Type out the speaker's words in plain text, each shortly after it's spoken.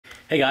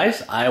Hey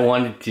guys, I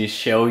wanted to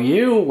show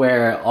you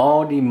where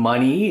all the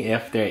money,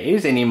 if there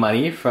is any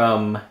money,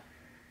 from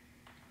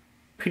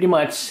pretty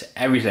much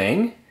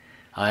everything,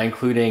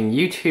 including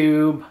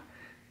YouTube,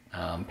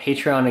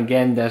 Patreon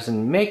again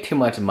doesn't make too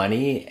much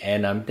money,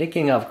 and I'm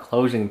thinking of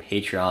closing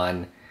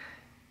Patreon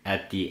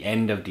at the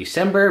end of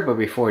December, but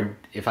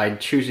if I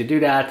choose to do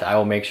that, I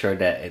will make sure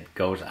that it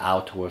goes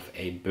out with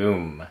a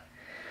boom.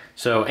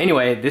 So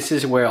anyway, this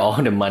is where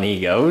all the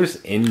money goes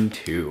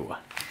into.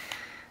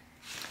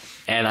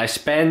 And I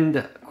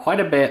spend quite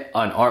a bit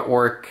on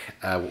artwork,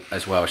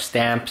 as well as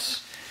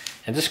stamps,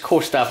 and just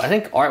cool stuff. I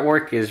think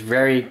artwork is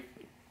very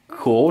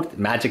cool,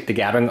 Magic the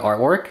Gathering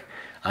artwork.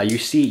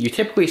 You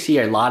typically see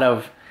a lot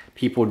of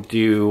people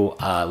do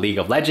League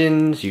of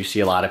Legends, you see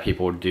a lot of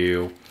people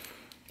do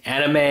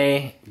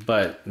anime,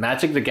 but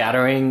Magic the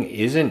Gathering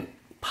isn't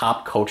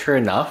pop culture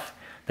enough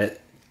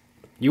that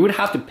you would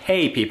have to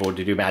pay people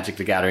to do Magic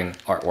the Gathering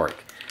artwork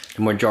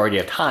the majority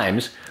of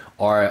times.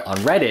 Or on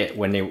Reddit,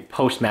 when they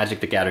post Magic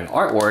the Gathering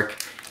artwork,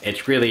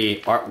 it's really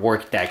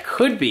artwork that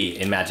could be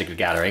in Magic the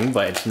Gathering,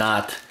 but it's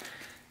not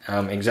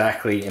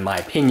exactly, in my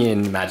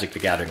opinion, Magic the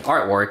Gathering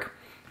artwork.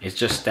 It's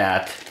just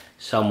that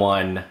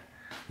someone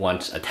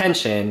wants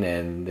attention,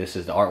 and this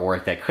is the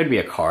artwork that could be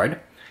a card,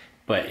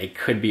 but it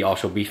could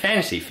also be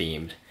fantasy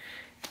themed.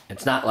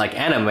 It's not like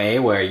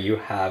anime where you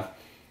have,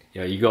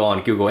 you go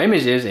on Google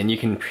Images and you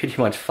can pretty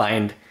much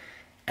find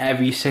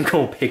every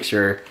single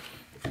picture.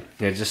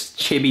 Just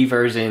chibi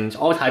versions,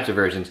 all types of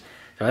versions.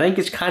 So I think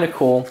it's kind of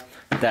cool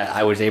that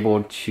I was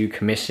able to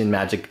commission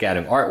Magic the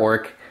Gathering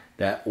artwork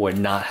that would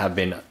not have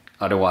been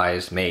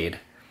otherwise made.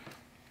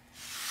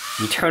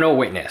 Eternal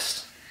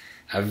Witness.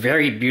 A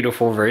very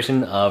beautiful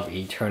version of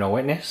Eternal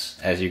Witness,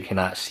 as you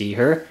cannot see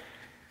her.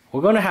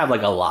 We're going to have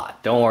like a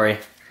lot, don't worry.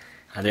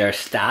 There are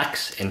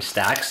stacks and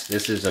stacks.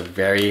 This is it's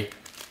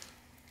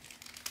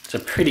a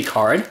pretty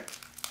card.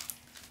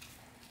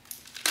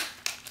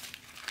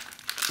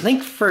 I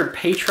think for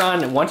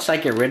Patreon, once I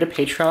get rid of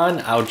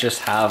Patreon, I'll just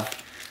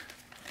have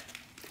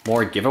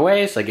more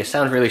giveaways. Like, it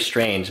sounds really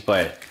strange,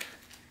 but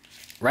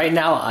right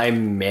now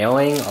I'm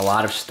mailing a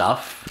lot of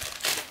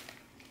stuff,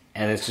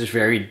 and it's just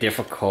very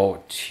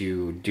difficult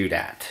to do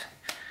that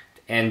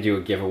and do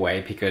a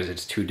giveaway because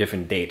it's two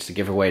different dates. The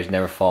giveaways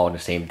never fall on the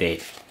same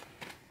date.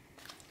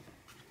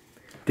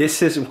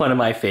 This is one of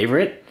my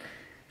favorite.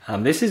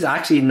 This is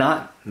actually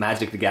not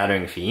Magic the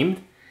Gathering themed,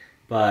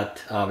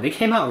 but they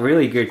came out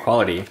really good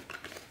quality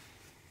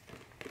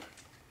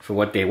for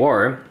what they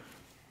were,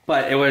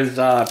 but it was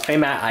a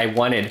playmat I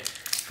wanted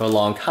for a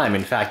long time.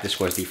 In fact, this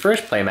was the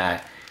first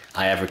playmat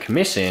I ever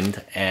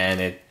commissioned, and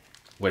it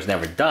was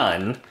never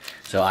done,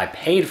 so I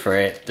paid for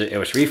it. It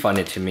was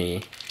refunded to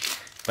me,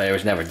 but it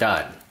was never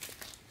done.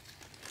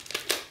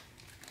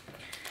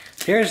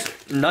 There's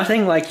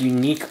nothing like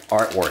unique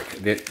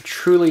artwork.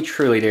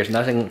 Truly, there's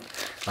nothing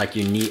like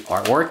unique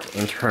artwork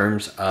in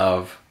terms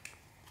of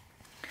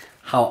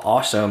how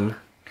awesome.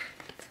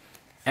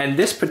 And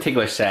this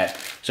particular set,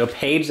 so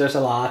Paige does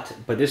a lot,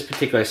 but this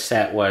particular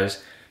set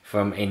was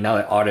from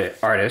another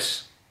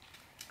artist.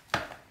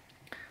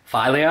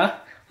 Philia,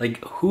 like,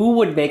 who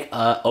would make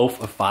an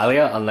Oath of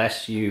Philia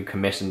unless you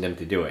commissioned them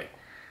to do it?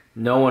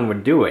 No one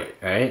would do it,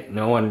 right?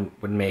 No one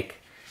would make.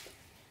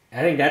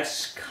 I think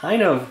that's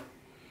kind of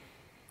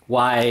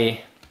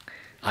why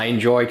I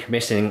enjoy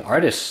commissioning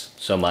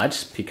artists so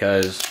much,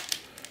 because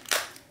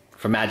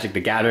for Magic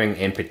the Gathering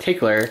in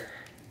particular,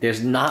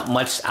 there's not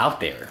much out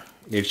there.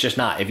 It's just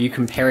not. If you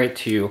compare it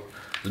to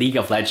League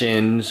of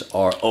Legends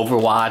or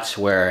Overwatch,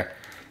 where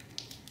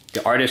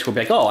the artist will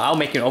be like, oh, I'll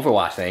make an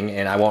Overwatch thing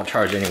and I won't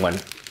charge anyone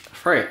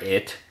for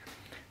it.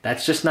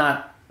 That's just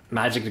not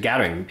Magic the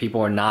Gathering.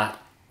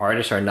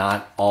 Artists are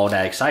not all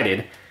that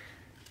excited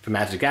for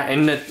Magic the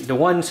Gathering. And the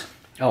ones,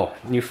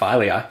 new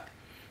Philia.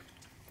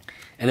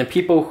 And the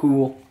people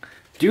who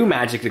do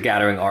Magic the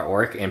Gathering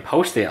artwork and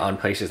post it on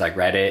places like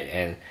Reddit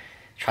and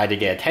try to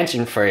get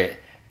attention for it,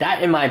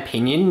 that, in my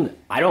opinion,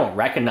 I don't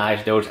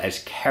recognize those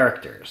as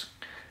characters.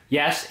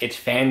 Yes, it's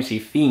fantasy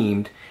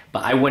themed,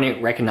 but I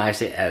wouldn't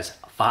recognize it as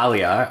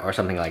Philia or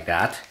something like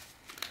that.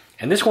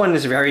 And this one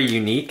is very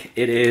unique.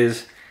 It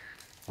is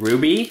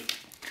Ruby.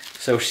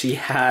 So she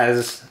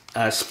has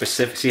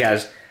she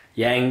has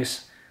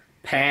Yang's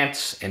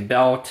pants and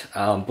belt,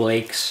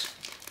 Blake's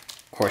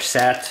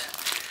corset,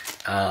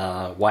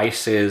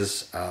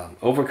 Weiss's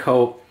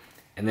overcoat,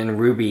 and then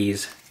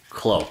Ruby's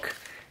cloak.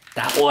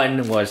 That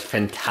one was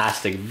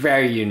fantastic,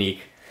 very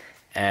unique,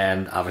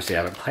 and obviously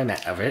I have a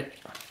playmat of it.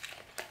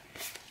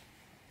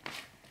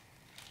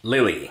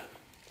 Lily.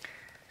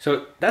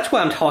 So that's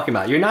what I'm talking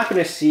about. You're not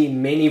going to see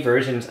many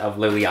versions of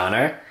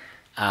Liliana.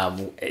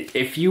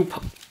 If you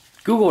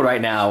Google right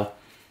now,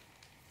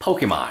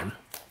 Pokemon,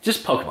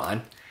 just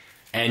Pokemon,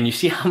 and you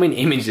see how many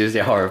images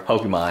there are of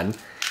Pokemon,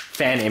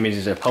 fan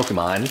images of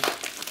Pokemon,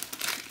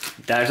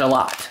 there's a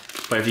lot.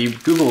 But if you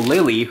Google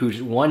Lily,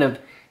 who's one of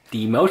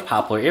the most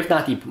popular, if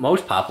not the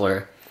most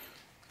popular,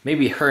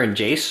 maybe her and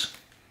Jace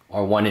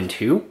are 1 and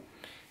 2,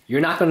 you're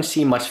not going to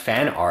see much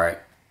fan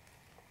art,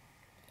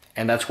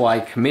 and that's why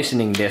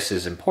commissioning this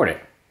is important.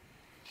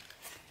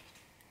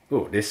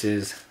 Ooh, this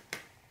is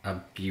a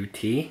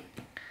beauty.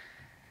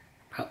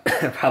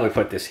 Probably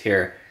put this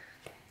here.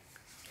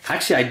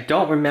 Actually, I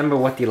don't remember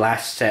what the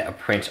last set of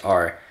prints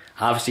are.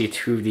 Obviously,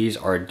 2 of these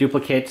are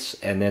duplicates,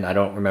 and then I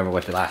don't remember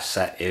what the last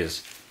set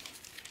is.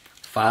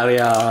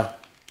 Thalia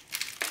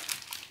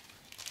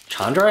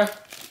Chandra?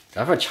 Do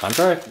I have a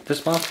Chandra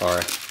this month, or?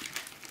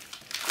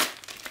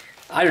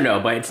 I don't know,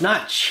 but it's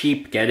not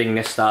cheap getting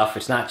this stuff.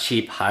 It's not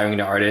cheap hiring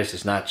the artist.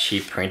 It's not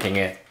cheap printing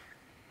it.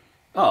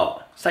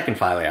 Oh, second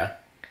Thalia.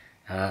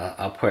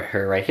 I'll put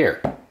her right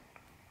here.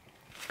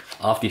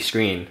 Off the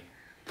screen.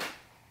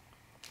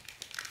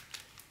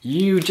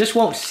 You just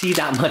won't see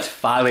that much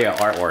Thalia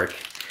artwork,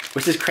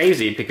 which is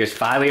crazy because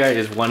Thalia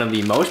is one of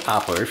the most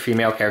popular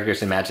female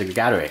characters in Magic the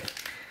Gathering.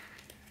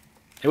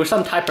 It was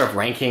some type of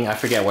ranking, I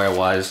forget where it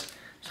was,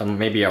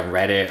 maybe on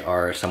Reddit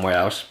or somewhere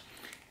else,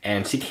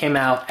 and she came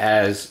out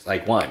as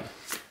like 1.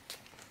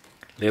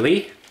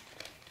 Lily,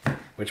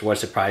 which was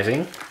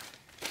surprising.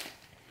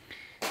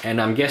 And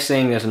I'm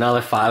guessing there's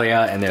another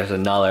Thalia and there's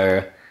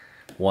another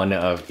one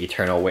of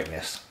Eternal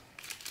Witness.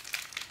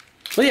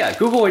 But yeah,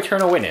 Google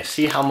Eternal Witness,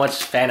 see how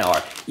much fan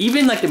art.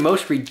 Even like the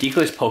most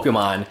ridiculous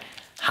Pokemon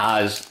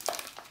has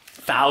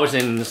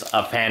thousands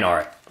of fan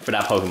art for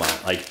that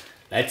Pokemon. Like,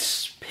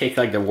 let's pick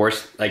like the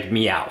worst, like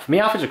Meowth.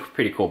 Meowth is a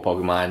pretty cool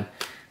Pokemon,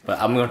 but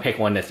I'm gonna pick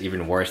one that's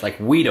even worse, like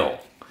Weedle.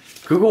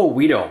 Google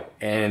Weedle,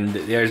 and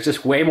there's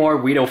just way more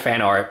Weedle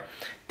fan art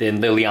than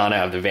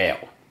Liliana of the Veil.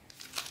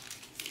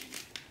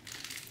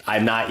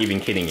 I'm not even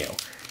kidding you.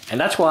 And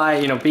that's why,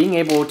 you know, being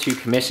able to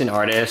commission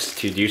artists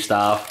to do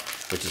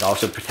stuff, which is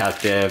also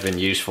protective and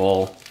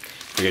useful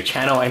for your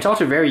channel, and it's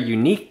also very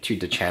unique to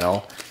the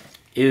channel,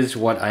 is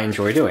what I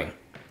enjoy doing.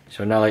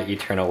 So another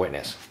Eternal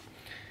Witness.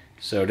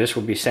 So this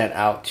will be sent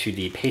out to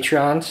the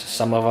Patreons.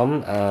 Some of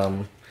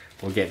them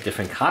will get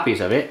different copies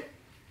of it.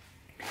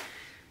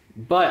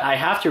 But I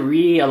have to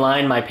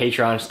realign my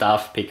Patreon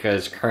stuff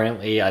because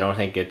currently I don't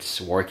think it's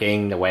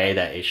working the way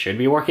that it should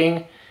be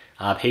working.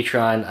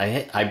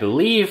 Patreon, I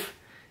believe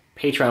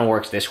Patreon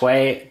works this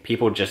way.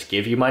 People just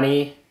give you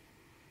money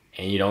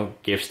and you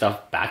don't give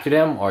stuff back to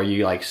them, or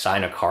you like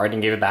sign a card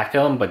and give it back to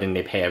them, but then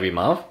they pay every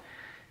month.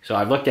 So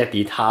I've looked at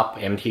the top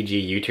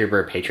MTG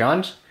YouTuber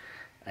Patrons,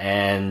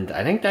 and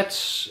I think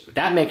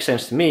that makes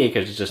sense to me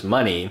because it's just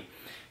money.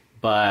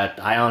 But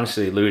I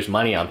honestly lose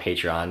money on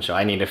Patreon, so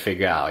I need to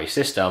figure out a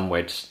system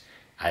which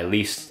at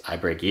least I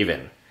break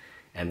even.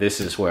 And this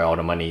is where all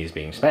the money is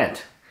being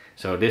spent.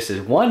 So this is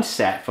one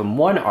set from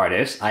one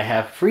artist. I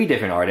have 3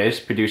 different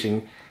artists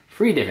producing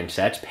 3 different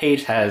sets.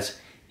 Paige has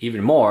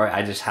even more.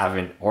 I just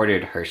haven't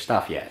ordered her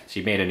stuff yet.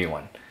 She made a new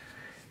one.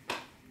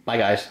 Bye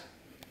guys.